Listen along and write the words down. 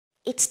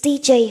It's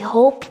DJ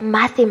Hope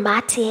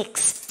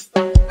Mathematics.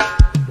 Hey!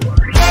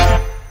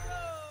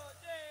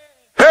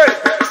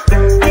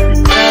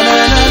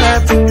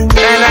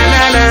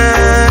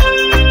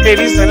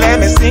 Baby, so let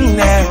me sing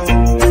now.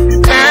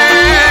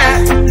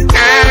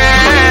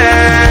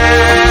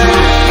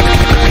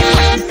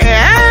 I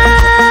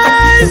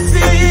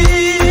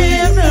see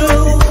you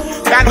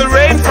got the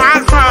rain fall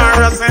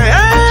for us. I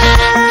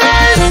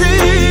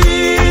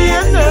see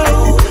you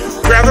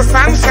grab the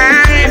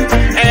sunshine.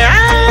 I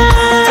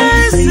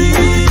see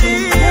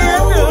you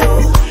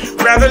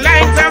grab the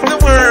light of the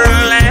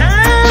world.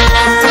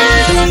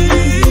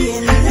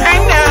 I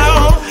know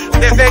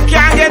that they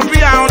can't get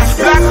beyond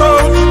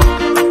Blackout.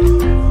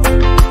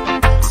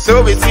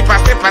 So we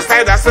step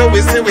aside, that's so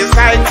we see we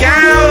side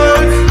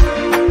count.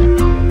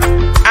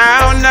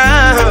 Oh no,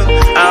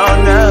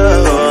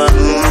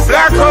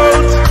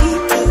 Blackout.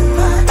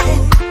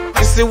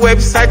 It's the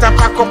website I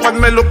pack up and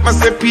me look, me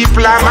say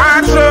people are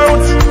march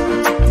out.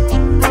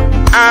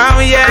 Oh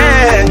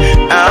yeah.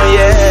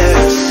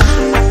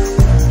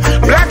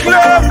 Black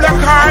love, black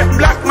heart,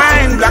 black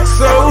mind, black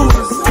souls.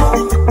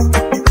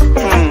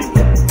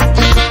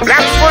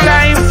 Black for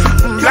life,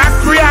 black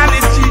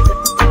reality.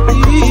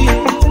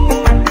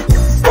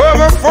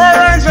 Over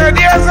 400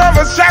 years of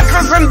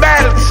shackles and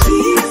belts.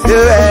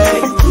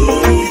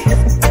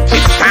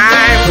 It's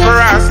time for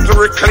us to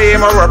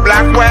reclaim our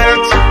black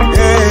wealth.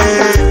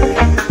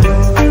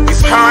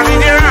 It's hard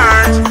in your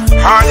heart,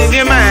 hard in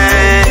your mind.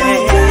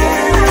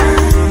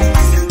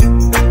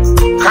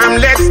 Come,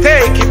 let's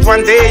take it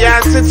one day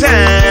at a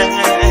time.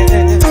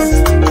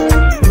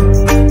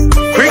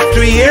 Quick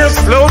to hear,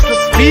 slow to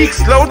speak,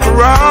 slow to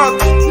rock.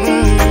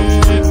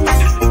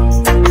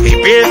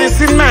 Bear this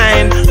in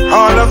mind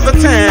all of the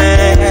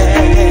time.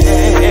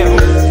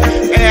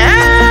 I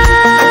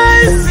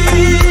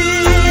see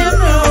you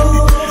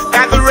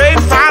that the rain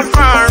fall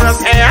for us.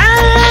 I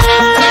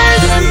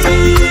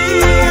see you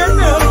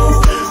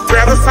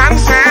grab the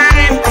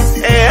sunshine.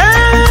 I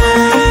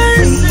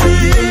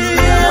see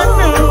you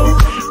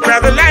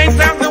grab the light of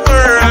the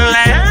world.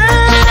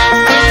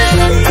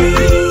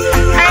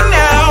 I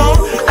know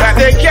that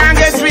they can't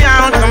get me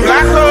out from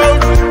Blackout.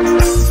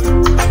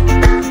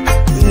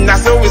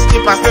 So we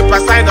skip a step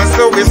aside and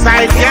so we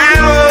side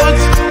out.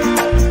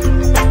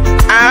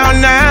 Oh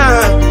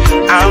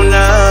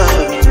no,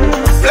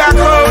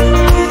 Blackout.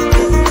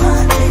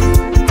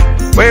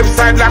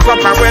 Website black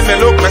up and when they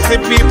look, we see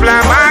people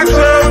are march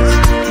out.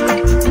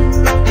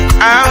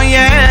 Oh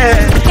yeah.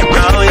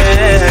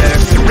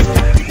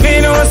 Me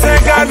know say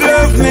God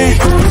love me.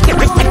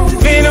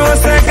 Me know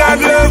say God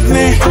love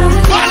me.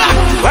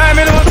 Why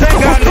me know say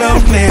God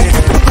love me?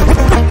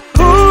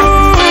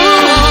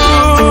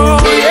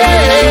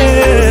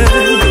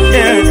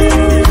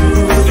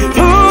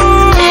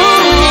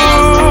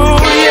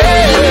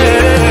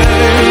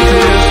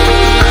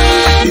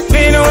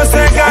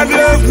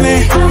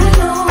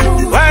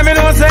 Why me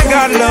don't say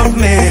God love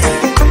me?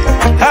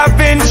 I've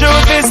been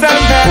through this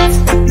and that.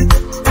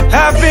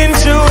 I've been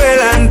through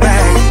hell and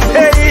back.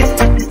 Hey,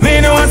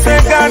 me don't say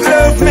God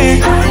love me.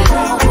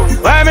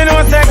 Why me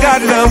don't say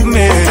God love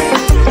me?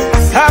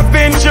 I've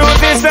been through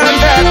this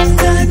and that.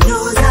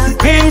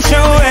 Been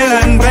through hell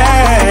and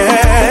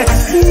back.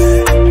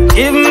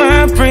 Give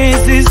my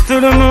praises to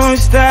the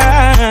Most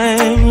High.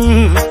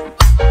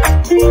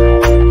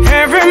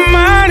 Every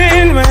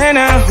morning when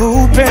I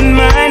open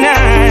my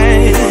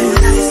eyes,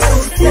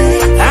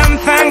 I'm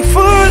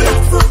thankful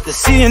to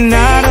see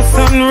another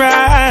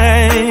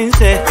sunrise.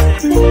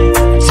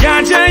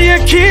 Ginjah, you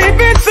keep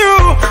it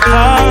through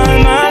all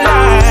my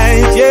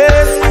life.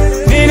 Yes,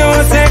 me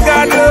don't say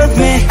God love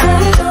me.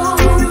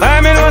 I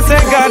me don't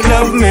say God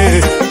love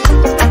me.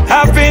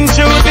 I've been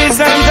through this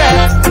and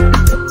that.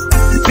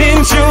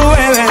 Been through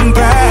hell and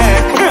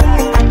back.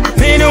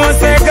 Me don't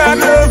say God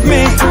love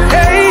me.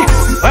 Hey,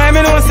 why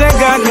me don't say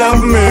God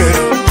love me?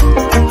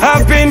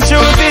 I've been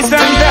through this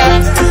and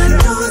that.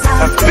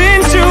 I've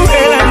been through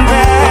hell and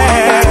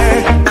back.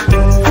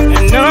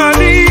 And all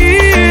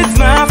these,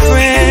 my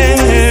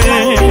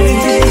friends,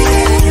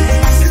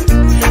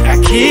 I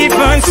keep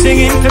on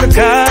singing to the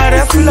God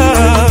of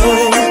love.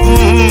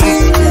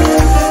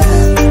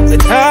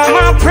 With all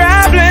my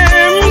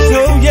problems,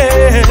 oh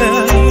yeah.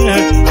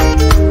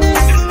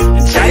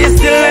 And Jah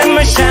still let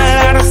me shine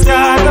like a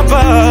star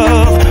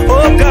above.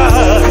 Oh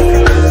God,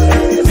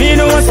 me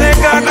don't say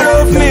God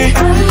love me.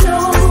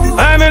 I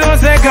me don't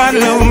say God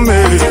love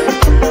me.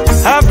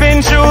 I've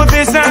been through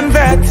this and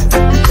that.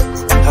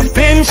 I've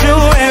been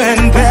through hell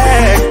and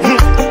back.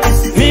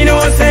 Me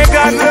don't say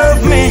God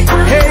love me.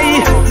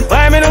 Hey,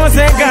 why me don't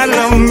say God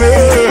love me?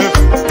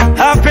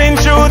 I've been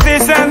through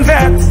this and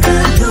that.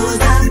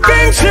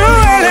 Been through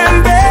hell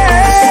and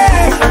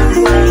back.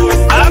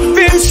 I've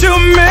been through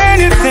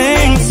many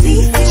things.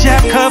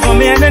 Jah cover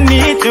me and I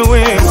need to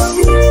win.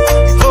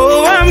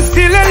 Oh, I'm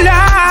still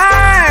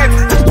alive.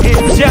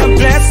 It's your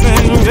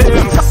blessing.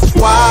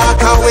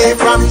 Walk away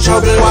from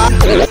trouble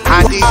and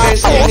the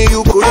best thing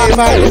you could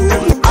ever do.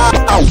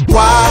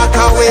 Walk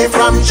away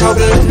from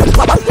trouble.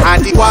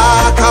 And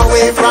walk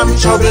away from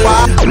trouble.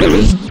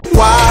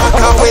 Walk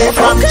away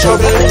from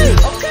trouble.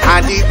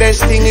 And the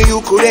best thing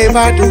you could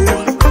ever do.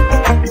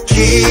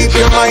 Keep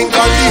your mind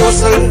on the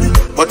hustle.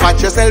 But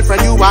watch yourself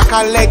when you walk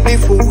and like the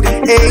food.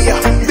 Hey,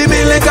 be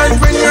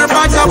militant when you're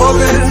part of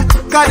bubble.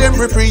 Cause them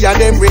free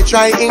and them rich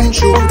try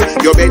intrude.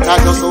 You better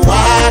just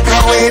walk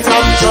away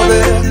from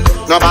trouble.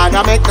 Nobody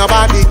make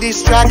nobody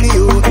distract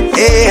you.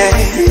 Hey,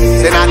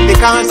 say not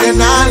because you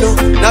not look,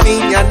 no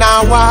mean you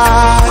not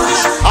watch.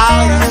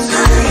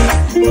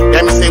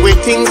 Them say we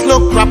things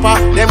look proper,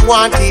 them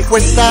want if we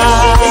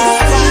start.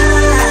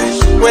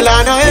 Well,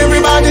 I know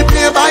everybody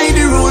play by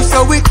the rules,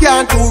 so we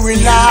can't do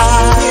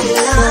relax.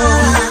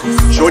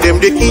 Show them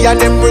the key and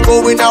them we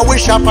go in our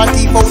shop and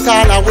keep out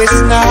all our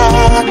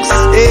snacks.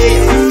 Hey,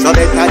 so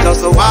better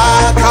just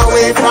walk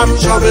away from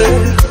trouble.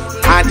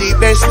 And the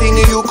best thing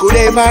you could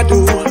ever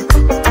do.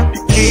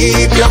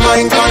 Keep your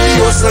mind on the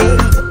hustle.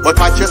 But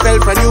watch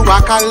yourself when you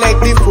walk and like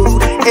the food.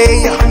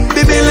 Hey,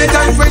 be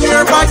militant when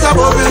you're part of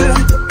bubble.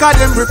 Cause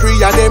them free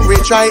and them we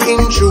try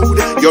intrude.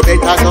 You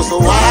better just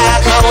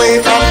walk away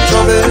from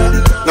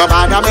trouble.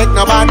 Nobody make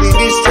nobody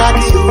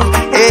distract you.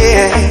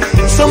 Hey,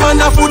 some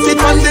man a put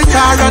it on the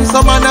car and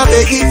some man a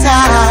beg it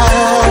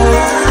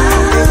out.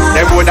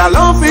 Them woulda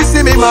love to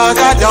see me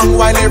maga down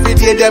while every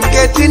day them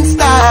getting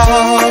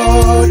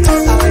start.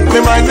 Me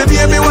mind me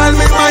baby while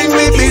me mind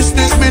me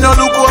business. Me no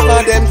look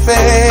over them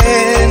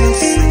fence.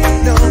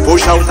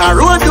 Push out a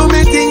road to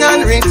me thing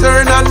and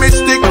return and me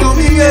stick to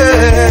me.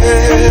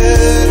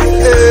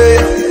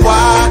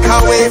 Walk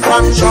away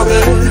from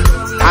trouble.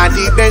 And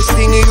the best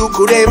thing you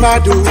could ever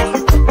do.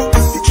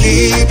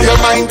 Keep your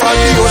mind on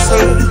the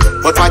hustle.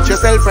 But watch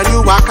yourself when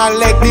you walk and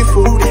like the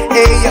food.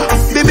 Hey,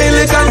 be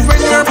militant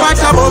when you're part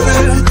of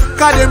bubble.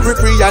 Cause them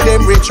free and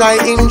them we try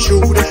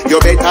intrude. You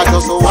better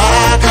just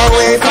walk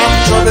away from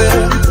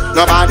trouble.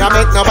 Nobody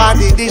make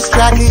nobody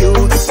distract you.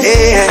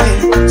 Hey,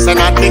 so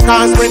not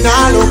because we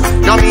not look,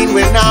 no mean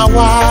we not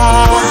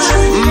watch.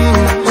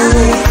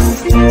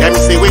 Them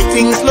say we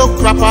things look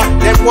proper,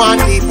 them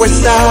want if we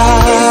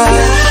start.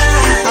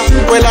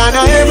 Well, I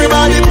know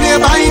everybody play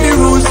by the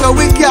rules, so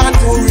we can't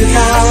do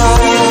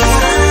relax.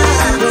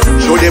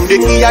 Show them the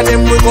key and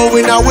them we go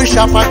in our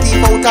shop and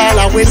keep out all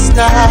our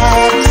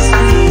snacks.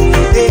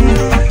 Hey,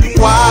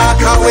 walk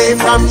away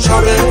from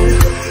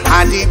trouble.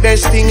 And the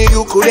best thing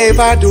you could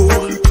ever do.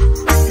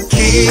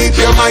 Keep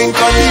your mind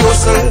on the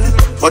hustle.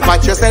 But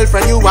watch yourself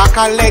when you walk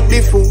and like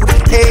the food.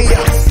 Hey,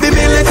 be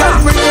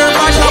militant when you're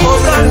part of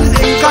bubble.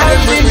 Cause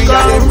them free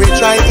and them we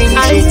try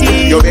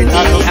intrude. You better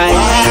just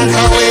walk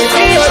away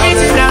from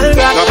trouble.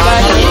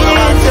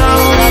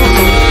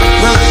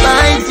 Well,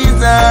 life is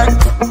hard,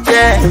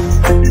 yeah.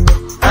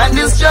 And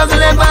the struggle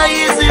never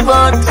easy,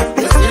 but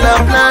you still a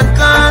plan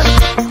card.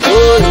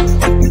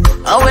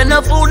 And when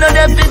the food no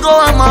them fi go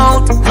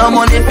out, no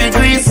money fi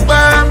grease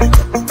spam.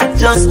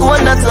 Just hold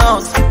that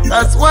out.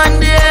 That's one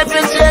day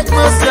every check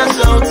must cash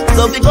out.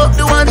 So pick up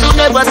the ones who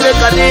never take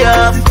a day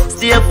off.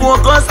 Stay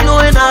focused,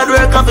 knowing hard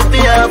work of the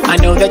pay off. I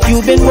know that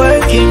you've been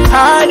working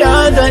hard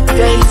all the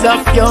days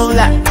of your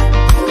life.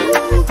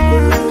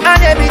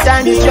 And every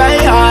time you try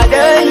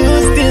harder,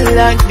 you still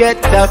not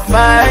get the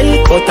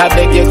fight. But I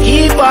beg you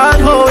keep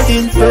on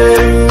holding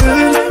firm.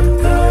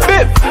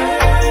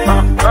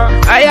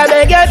 I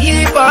beg you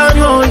keep on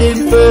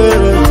holding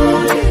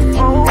firm.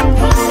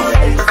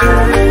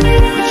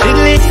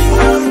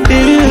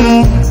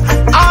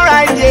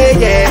 Alright,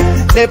 yeah.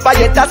 Never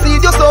yet I see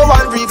you so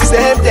angry the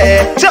same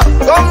day. Just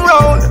come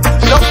round.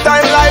 Enough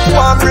time life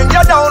won't bring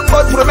you down,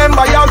 but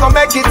remember you're gonna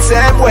make it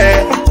same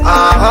way.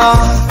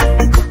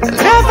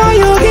 Never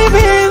you give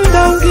in,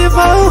 don't give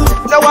up.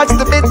 Now watch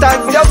the bit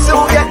and just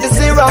soon get the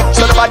zero.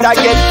 So nobody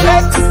get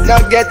vexed,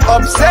 not get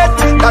upset.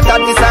 Not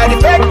that the side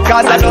effect,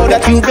 cause I know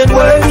that you've been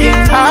working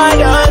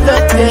hard all the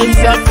days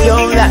of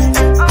your life.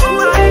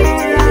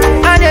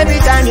 And every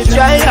time you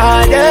try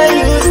harder,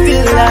 you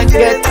still not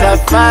get the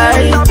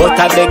fight. But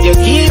I beg you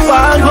keep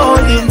on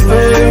holding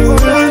firm.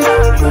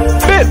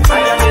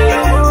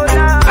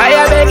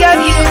 I beg you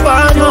keep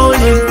on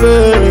holding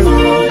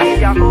firm.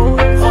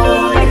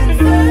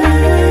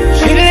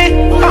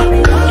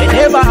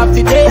 Never have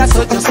to day,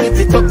 so just slip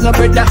it up, no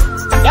brother.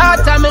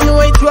 That time I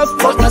know it rough,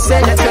 but no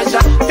send a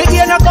treasure.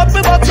 Begin a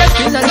couple bucks,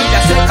 you don't need a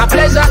second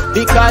pleasure.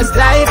 Because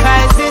life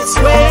has its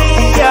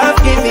way of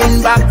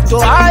giving back to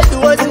all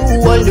those who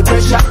hold the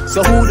pressure.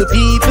 So who the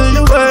people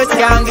the worst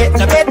can't get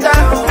no better.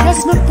 Yes,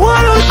 me pour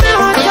out my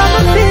heart and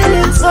my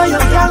feelings, so you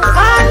can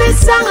call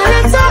this song a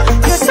letter.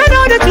 Yes, I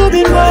know that you've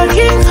been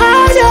working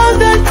hard all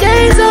the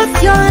days of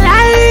your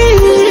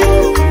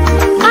life.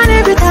 And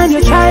every time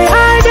you try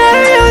harder,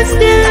 you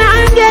still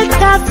not get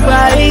that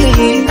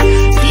fight.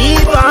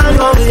 Keep on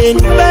holding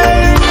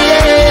firm,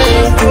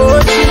 yeah.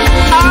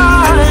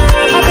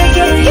 I beg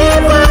you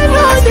keep on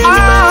holding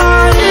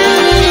firm.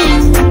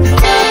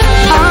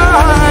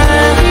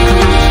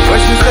 When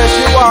she says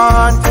she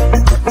want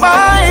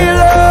my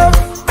love,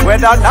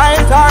 whether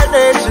night or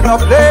day she no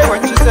play.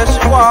 When she says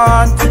she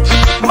want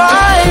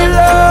my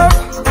love,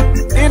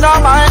 In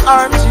my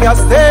arms she a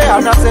stay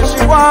and I say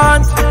she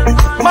want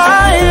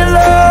my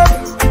love.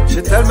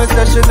 She tell me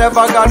say she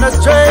never gonna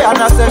stray and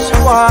I say she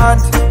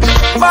want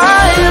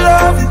my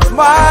love,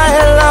 my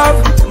love,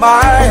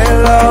 my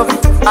love.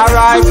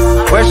 Alright,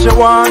 where she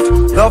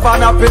want love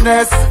and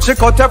happiness. She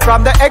cut her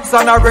from the ex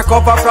and I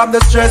recover from the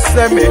stress.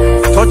 Let me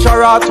touch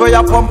her heart where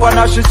you pump on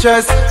her she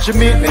chest. She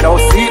meet me now,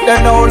 see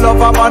then now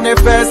love her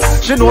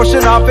manifest. She know she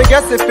not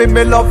forget if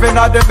me loving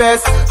her the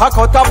best. I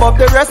cut above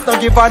the rest, don't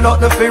give her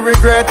nothing for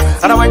regret.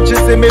 And when she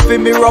see me feel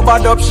me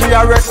rubbered up, she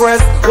a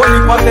request.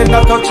 Only for them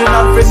not touching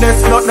and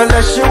finesse, nothing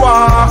less she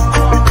want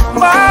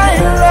my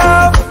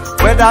love.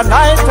 Whether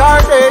night or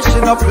day, she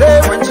no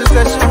play when she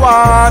say she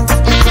want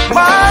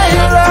my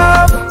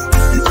love.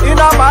 In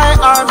my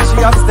arms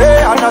she a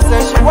stay and I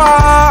say she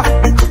want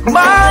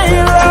my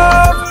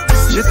love.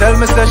 She tell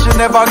me say she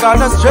never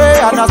gonna stray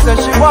and I say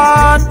she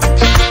want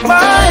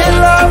my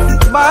love,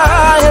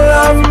 my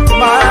love,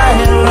 my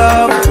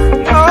love.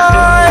 Oh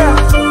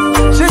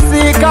yeah. She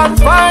seek and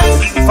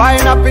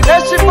find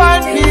happiness, she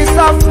find peace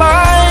of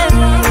mind.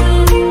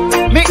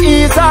 Me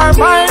ease her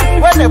mind.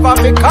 Whenever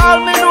me call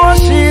me know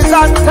she's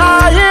on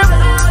time.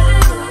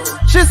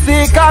 She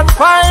seek and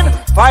find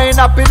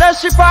happiness,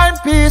 she find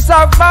peace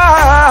of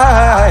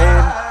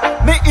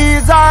mind. Me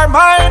ease her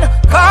mind,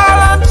 call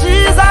and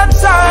she's on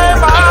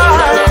time.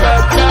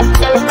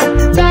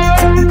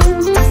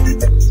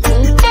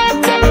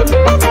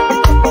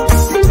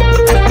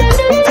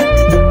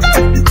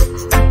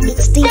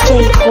 It's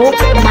DJ Hope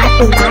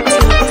Mathematics.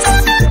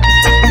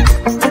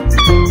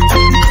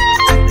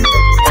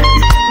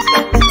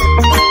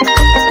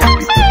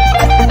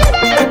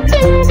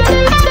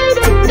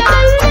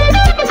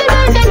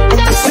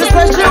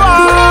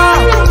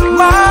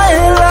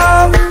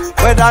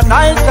 Whether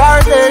night or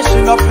day,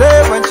 she no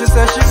play when she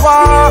say she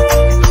want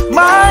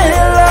my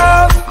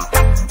love.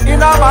 In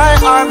my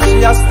arms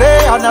she a stay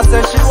and I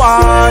say she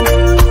want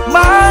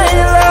my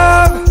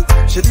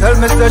love. She tell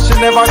me say she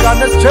never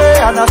gonna stray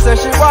and I say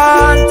she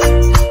want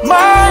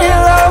my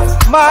love,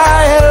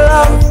 my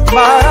love,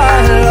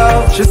 my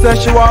love. She say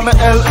she want me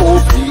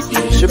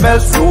L-O-V-E. She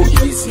melts so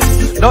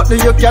easy. Nothing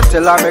you can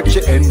tell her make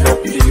she end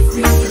up leave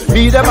me.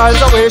 Me them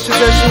miles away, she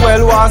say she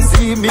well want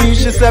see me.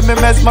 She say me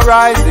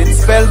mesmerizing,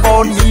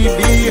 spellbound me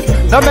be.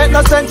 No make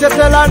no sense you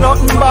tell her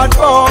nothing bad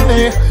for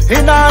me.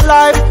 In her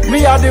life,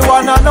 me are the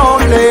one and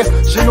only.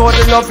 She know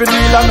the love is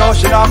real and now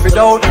she not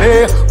without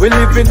me. We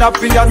live in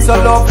happy and so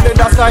lovely,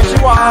 that's why she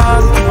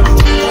want.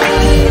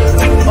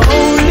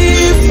 Only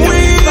if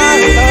we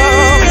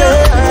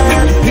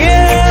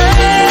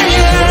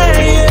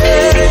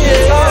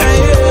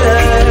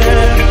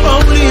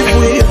only if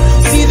we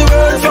see the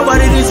world for what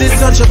it is. It's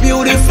such a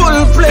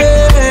beautiful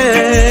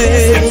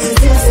place.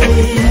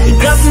 It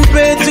doesn't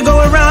pay to go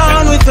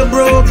around with a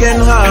broken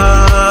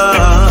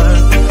heart.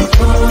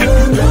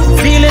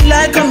 Feeling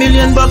like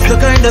 $1,000,000 to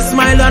kind of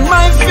smile on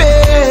my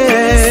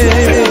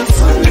face.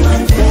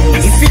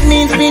 If it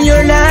means being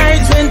your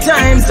light when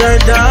times are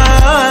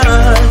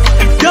dark,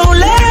 don't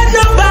let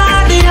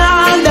nobody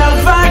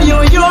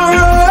undervalue your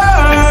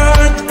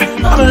worth.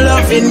 I'm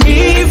loving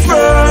me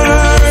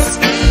first.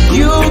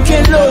 You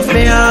can love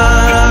me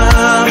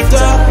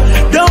after.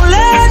 Don't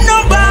let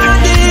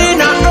nobody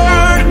not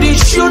hurt this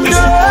should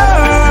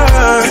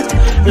hurt.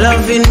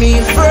 Loving me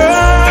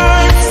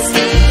first.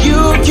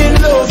 You can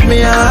love me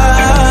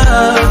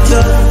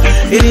after.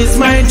 It is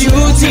my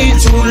duty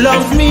to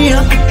love me,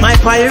 my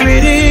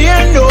priority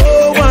and no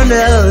one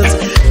else.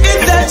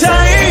 It's that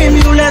time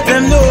you let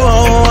them know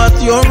what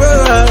you're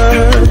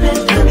worth.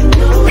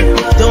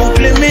 Don't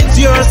limit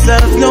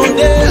yourself, no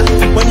dare.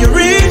 When you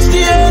reach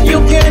the end, you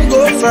can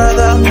go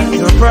further.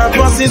 Your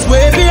purpose is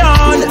way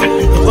beyond the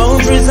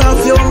boundaries of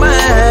your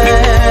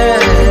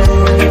mind.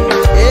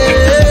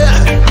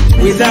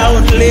 Yeah.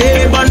 Without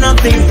labor,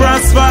 nothing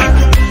prosper.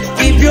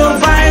 Keep your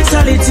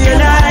vitality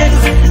alive.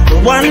 The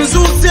ones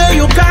who say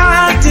you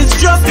can't, it's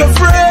just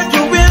afraid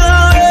you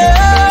will.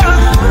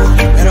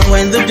 Yeah. And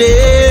when the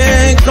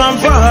day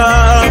comes for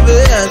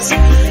harvest,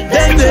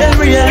 then they'll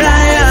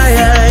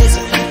realize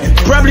it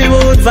probably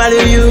won't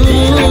value you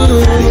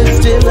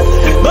still.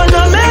 But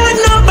don't make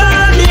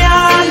nobody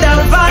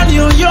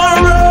undervalue your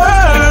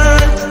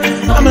worth.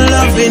 I'm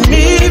loving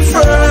me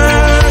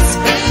first.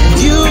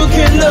 You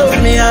can love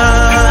me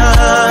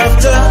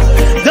after.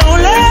 Don't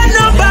let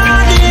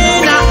nobody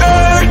not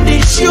hurt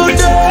this you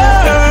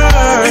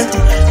dirt.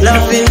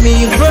 Loving me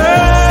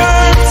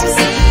first.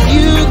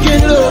 You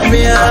can love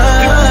me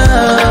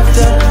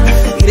after.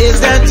 It is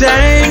that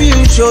time you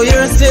show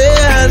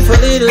yourself a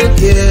little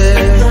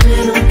care.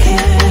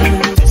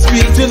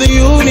 Speak to the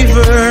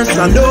universe,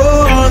 I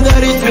know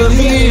that it will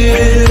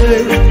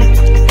hear.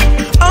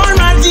 All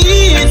my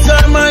deeds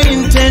are my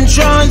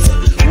intentions.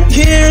 Who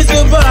cares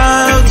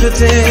about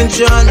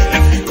attention?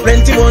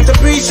 Plenty won't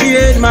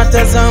appreciate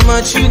matters how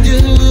much you do.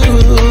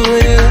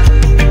 Yeah.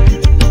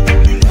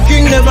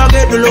 King never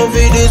get the love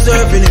he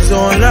deserves in his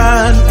own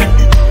land.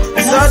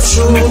 That's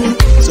true.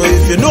 So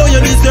if you know you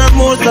deserve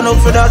more, stand up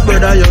for that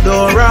brother, you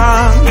don't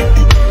wrong.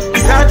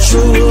 The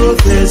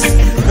truth is,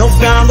 no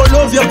fan go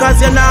love you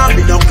cause you're not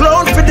be no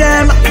clown for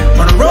them.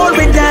 Wanna roll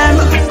with them.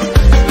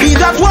 Be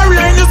that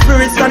warrior in your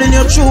spirit, standing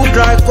your truth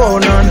like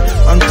Conan.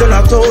 Until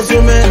I told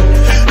you, man,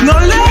 no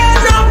let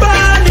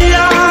nobody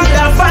out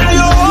follow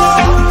you.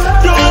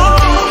 Don't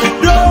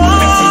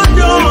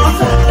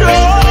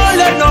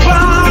let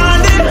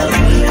nobody.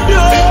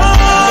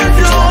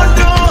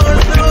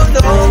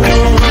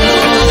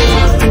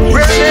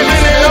 We're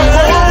living in a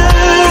cold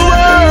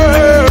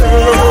world.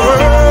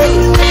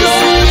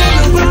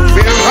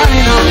 We're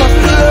running out of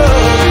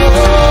love.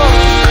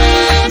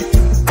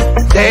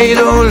 They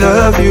don't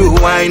love you,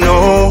 I know.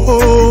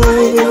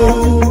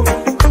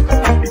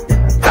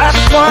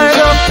 That's why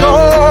the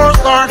doors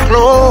are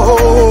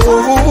closed.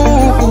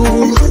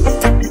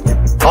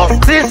 Of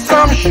this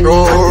I'm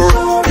sure,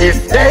 if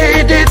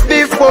they did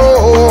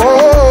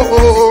before,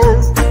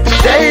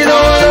 they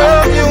don't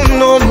love you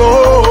no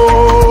more.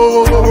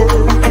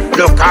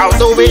 Look out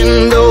the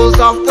windows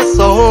of the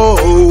soul,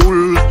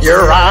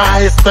 your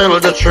eyes tell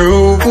the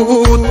truth.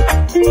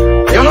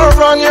 You know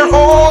run your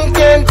own,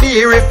 can't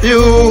be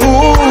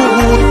refused.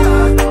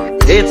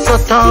 It's a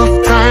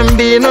tough time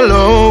being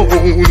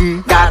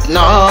alone, got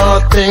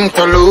nothing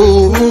to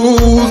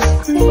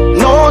lose.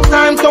 No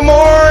time to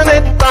mourn,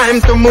 it's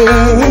time to move.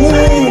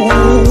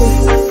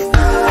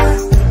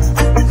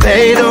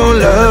 They don't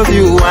love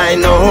you, I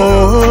know.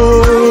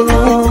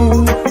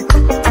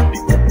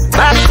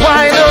 That's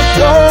why the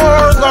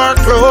doors are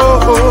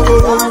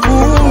closed.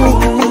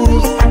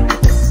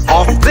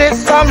 Of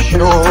this I'm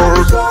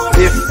sure,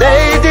 if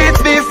they did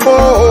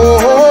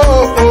before,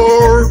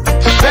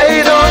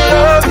 they don't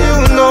love you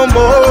no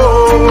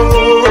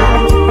more.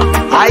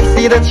 I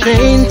see the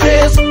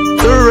changes,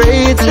 the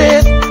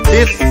rages,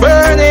 it's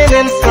burning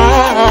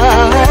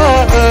inside.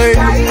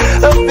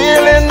 A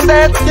feeling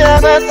that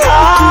cannot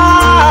hide.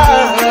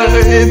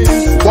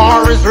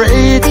 War is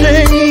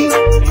raging,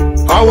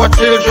 our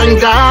children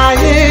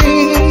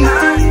dying.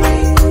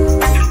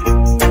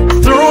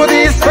 Through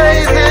these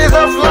phases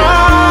of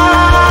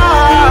life,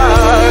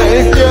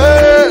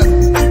 yeah.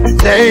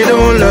 They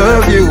don't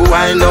love you,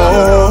 I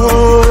know.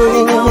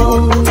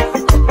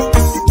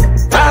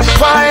 That's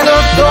why the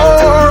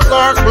doors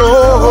are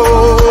closed.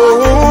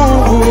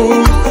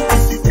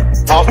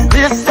 Of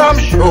this I'm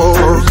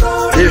sure,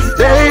 if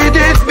they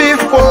did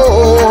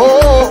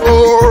before,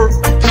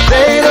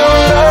 they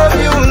don't love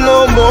you no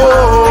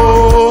more.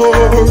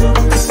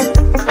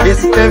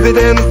 It's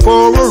evident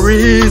for a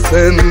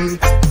reason,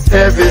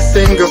 every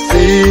single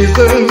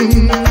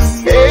season.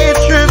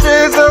 Hatred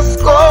is as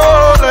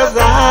cold as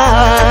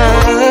ice.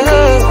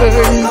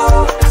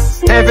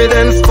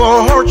 Evidence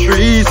for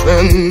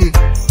treason,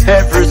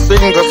 every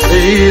single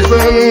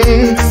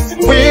season.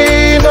 We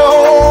know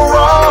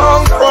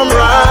wrong from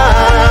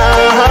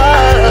right,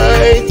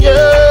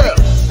 yeah.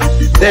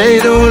 They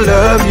don't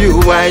love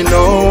you, I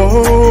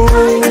know.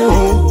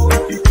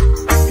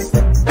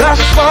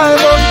 That's why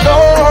the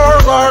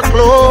doors are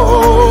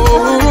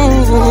closed.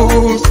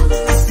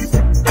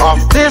 Of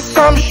this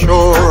I'm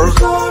sure,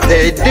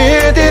 they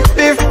did it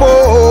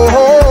before.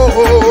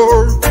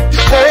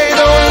 They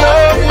don't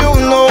love you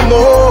no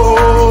more.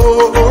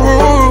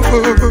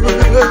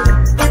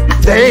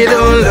 They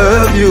don't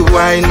love you,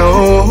 I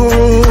know.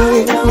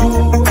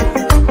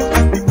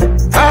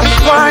 That's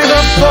why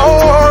the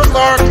doors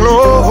are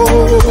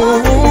closed.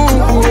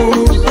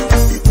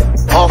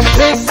 Of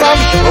this I'm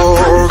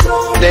sure,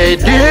 they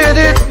did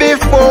it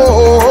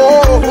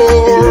before.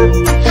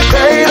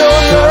 They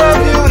don't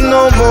love you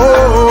no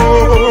more.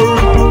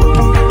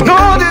 No,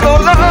 they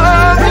don't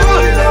love you.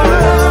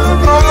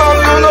 No,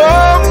 love you no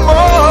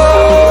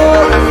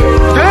more.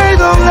 They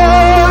don't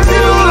love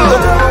you.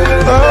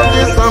 Of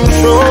this I'm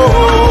sure.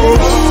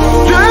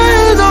 They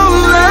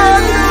don't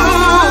love you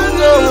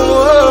no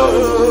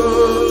more.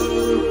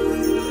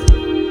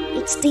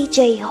 It's DJ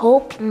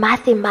Hope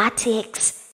Mathematics.